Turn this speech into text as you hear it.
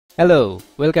Hello,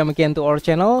 welcome again to our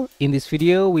channel. In this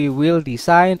video we will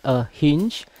design a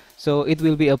hinge. So it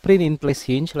will be a print in place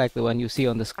hinge like the one you see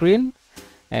on the screen.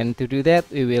 And to do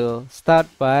that we will start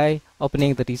by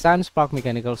opening the Designspark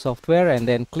mechanical software and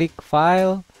then click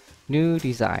File, New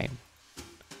Design.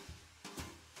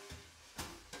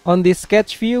 On this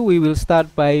sketch view we will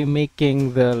start by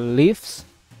making the leaves,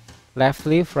 left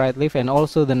leaf, right leaf, and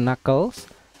also the knuckles.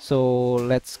 So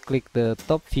let's click the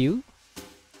top view.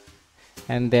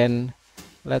 And then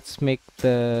let's make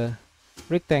the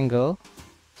rectangle,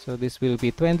 so this will be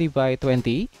 20 by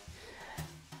 20.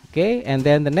 Okay, and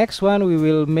then the next one we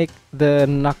will make the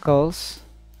knuckles,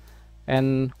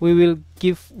 and we will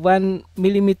give 1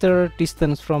 millimeter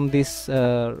distance from this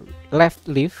left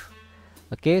leaf.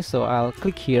 Okay, so I'll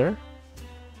click here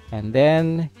and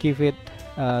then give it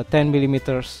 10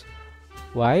 millimeters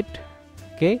wide.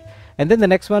 Okay, and then the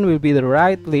next one will be the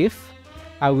right leaf.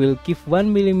 I will give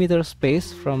 1 millimeter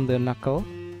space from the knuckle,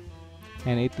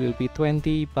 and it will be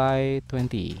 20 by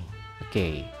 20.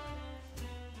 Okay.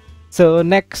 So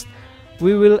next,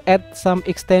 we will add some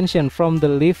extension from the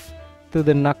leaf to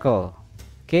the knuckle.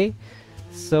 Okay.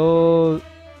 So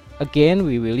again,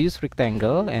 we will use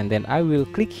rectangle, and then I will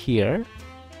click here,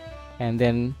 and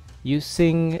then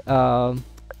using 11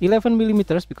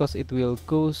 millimeters because it will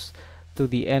goes to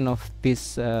the end of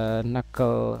this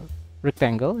knuckle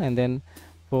rectangle, and then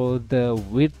for the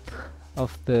width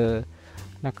of the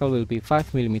knuckle will be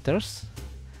 5 millimeters,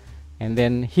 and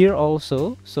then here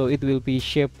also, so it will be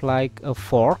shaped like a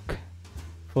fork.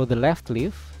 For the left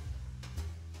leaf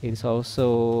it is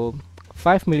also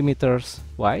 5 millimeters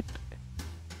wide.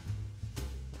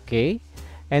 Okay,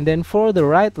 and then for the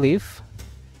right leaf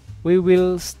we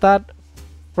will start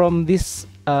from this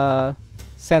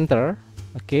center.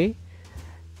 Okay,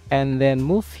 and then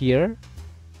move here.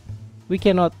 We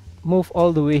cannot move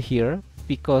all the way here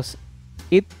because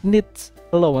it needs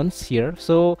allowance here,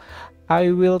 so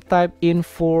I will type in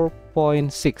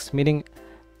 4.6, meaning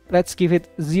let's give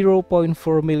it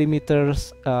 0.4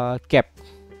 millimeters gap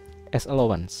as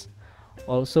allowance.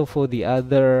 Also for the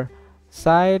other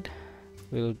side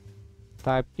we'll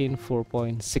type in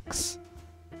 4.6.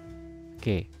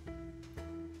 okay,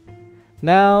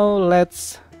 now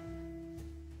let's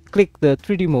click the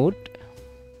 3D mode,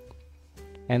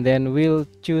 and then we'll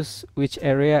choose which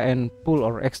area and pull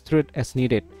or extrude as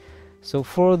needed. So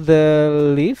for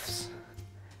the leaves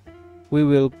we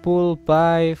will pull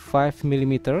by 5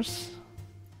 millimeters.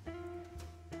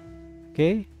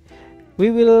 Okay, we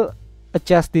will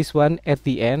adjust this one at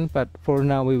the end, but for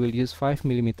now we will use 5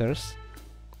 millimeters.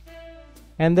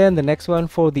 And then the next one,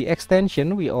 for the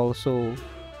extension, we also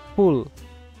pull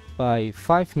by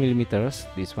 5 millimeters,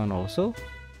 this one also.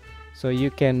 So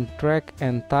you can drag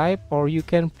and type, or you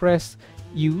can press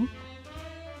U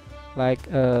like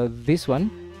this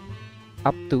one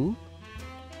up to,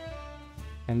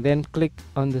 and then click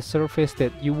on the surface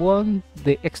that you want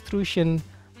the extrusion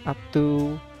up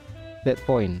to that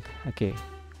point. Okay,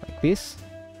 like this.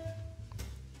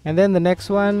 And then the next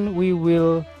one we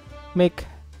will make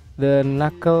the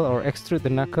knuckle or extrude the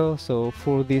knuckle. So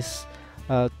for this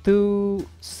two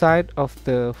side of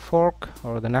the fork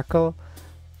or the knuckle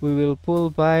we will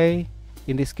pull by,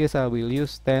 in this case I will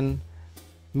use 10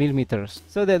 millimeters,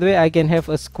 so that way I can have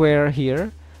a square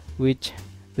here which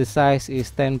the size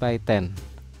is 10 by 10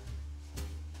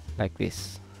 like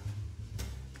this.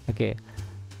 Okay,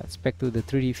 let's back to the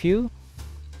 3D view.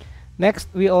 Next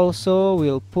we also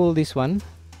will pull this one,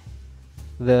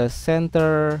 the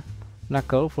center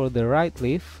knuckle for the right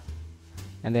leaf,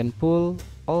 and then pull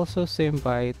also same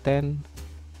by 10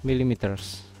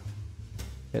 millimeters.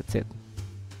 That's it.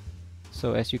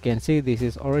 So as you can see, this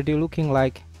is already looking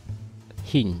like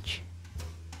hinge.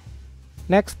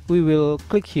 Next we will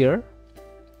click here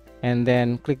and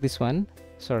then click this one,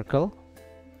 circle,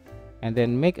 and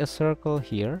then make a circle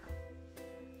here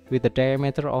with a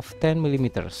diameter of 10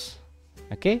 millimeters.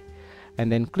 Okay,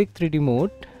 and then click 3D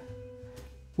mode.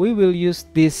 We will use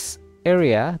this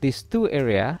area, these two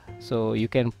area, so you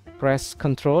can press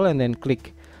Ctrl and then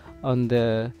click on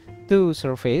the two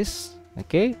surface.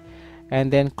 Okay,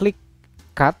 and then click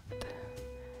cut,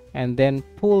 and then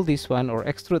pull this one or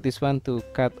extrude this one to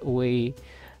cut away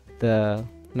the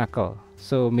knuckle,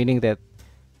 so meaning that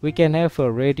we can have a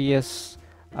radius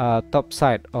top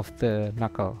side of the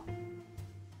knuckle.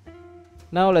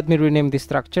 Now let me rename this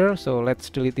structure. So let's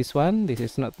delete this one, this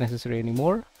is not necessary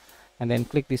anymore, and then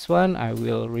click this one. I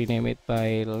will rename it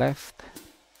by left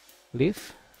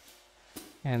leaf,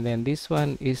 and then this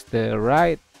one is the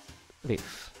right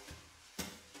leaf.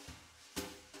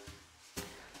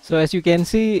 So as you can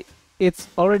see, it's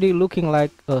already looking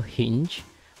like a hinge,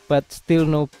 but still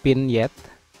no pin yet.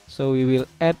 so we will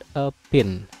add a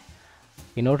pin.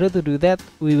 In order to do that,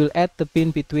 we will add the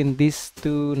pin between these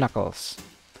two knuckles.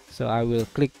 So I will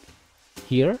click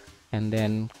here and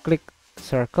then click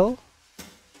circle.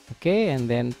 Okay, and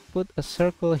then put a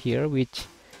circle here which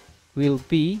will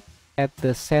be at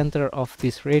the center of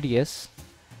this radius,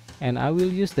 and I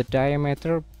will use the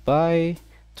diameter by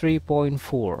 3.4.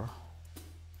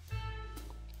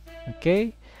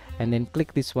 Okay, and then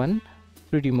click this one,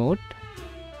 3D mode.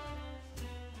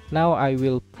 Now I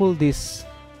will pull this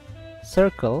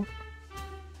circle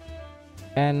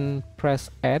and press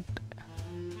add,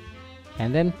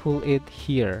 and then pull it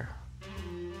here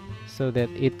so that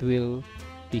it will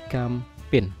become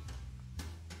pin.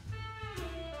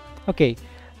 Okay,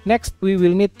 next we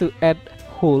will need to add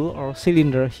hole or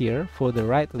cylinder here for the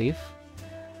right leaf.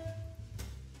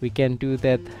 We can do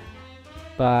that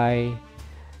by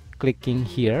clicking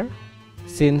here.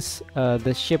 Since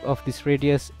the shape of this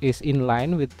radius is in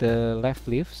line with the left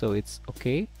leaf, so it's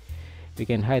okay. We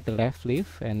can hide the left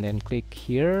leaf and then click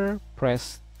here,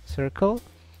 press circle.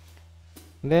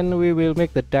 Then we will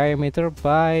make the diameter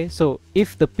by, so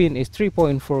if the pin is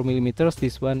 3.4 millimeters,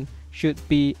 this one should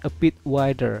be a bit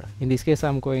wider. In this case,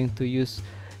 I'm going to use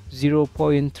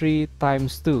 0.3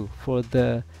 times 2 for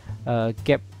the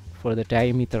gap for the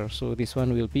diameter. So this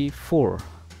one will be 4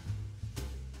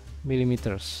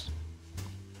 millimeters.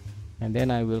 And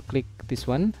then I will click this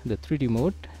one, the 3D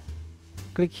mode,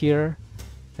 click here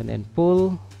and then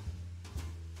pull,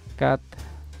 cut,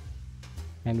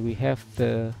 and we have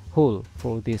the hole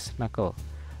for this knuckle.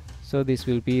 So this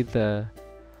will be the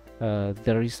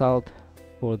result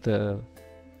for the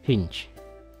hinge.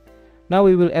 Now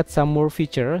we will add some more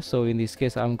feature. So in this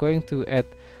case, I'm going to add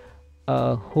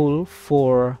a hole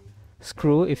for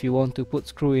screw if you want to put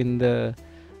screw in the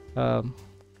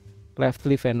left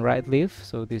leaf and right leaf.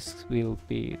 So this will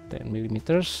be 10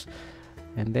 millimeters,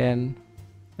 and then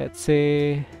let's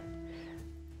say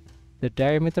the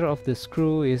diameter of the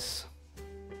screw is,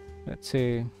 let's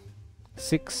say,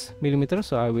 6 millimeters.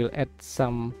 So I will add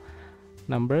some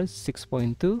numbers,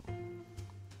 6.2.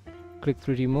 Click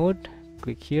 3D mode,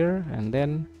 click here and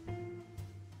then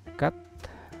cut.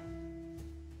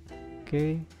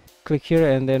 Okay, click here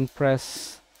and then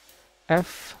press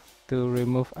F to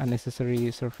remove unnecessary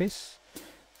surface.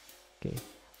 Okay,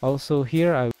 also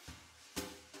here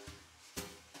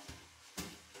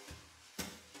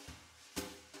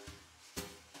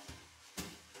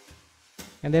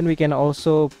and then we can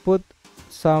also put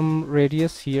some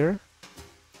radius here.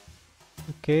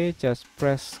 Okay, just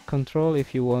press Ctrl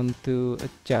if you want to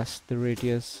adjust the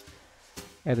radius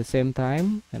at the same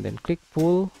time, and then click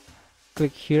pull,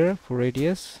 click here for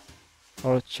radius,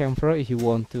 or chamfer if you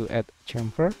want to add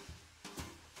chamfer.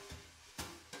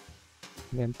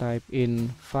 Then type in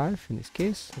 5 in this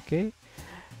case. Okay,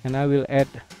 and I will add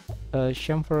a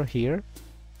chamfer here,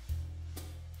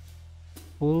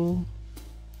 pull,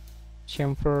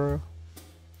 chamfer,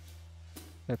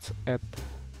 let's add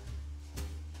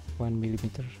 1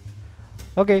 millimeter.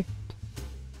 Okay,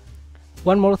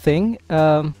 one more thing,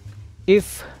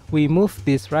 if we move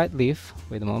this right leaf,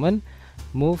 wait a moment,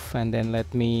 move, and then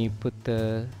let me put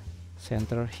the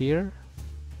center here,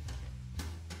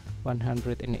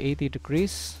 180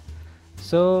 degrees.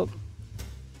 So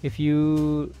if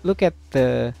you look at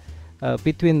the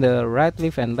between the right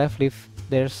leaf and left leaf,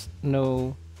 there's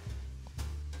no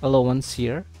allowance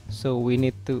here, so we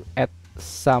need to add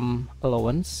some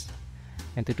allowance.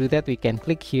 And to do that, we can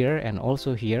click here and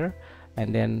also here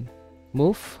and then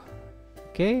move.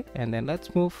 Okay, and then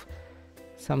let's move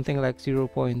something like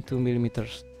 0.2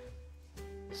 millimeters.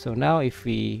 So now if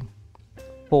we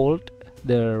fold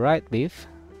the right leaf,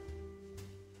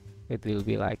 it will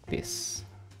be like this.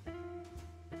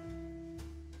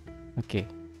 Okay,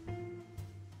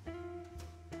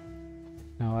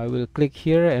 now I will click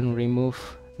here and remove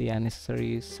the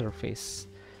unnecessary surface.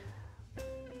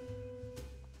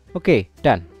 Okay,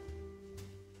 done.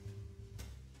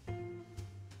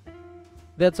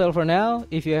 That's all for now.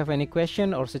 If you have any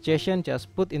question or suggestion,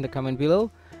 just put in the comment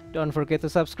below. Don't forget to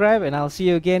subscribe, and I'll see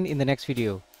you again in the next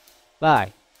video.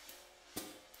 Bye.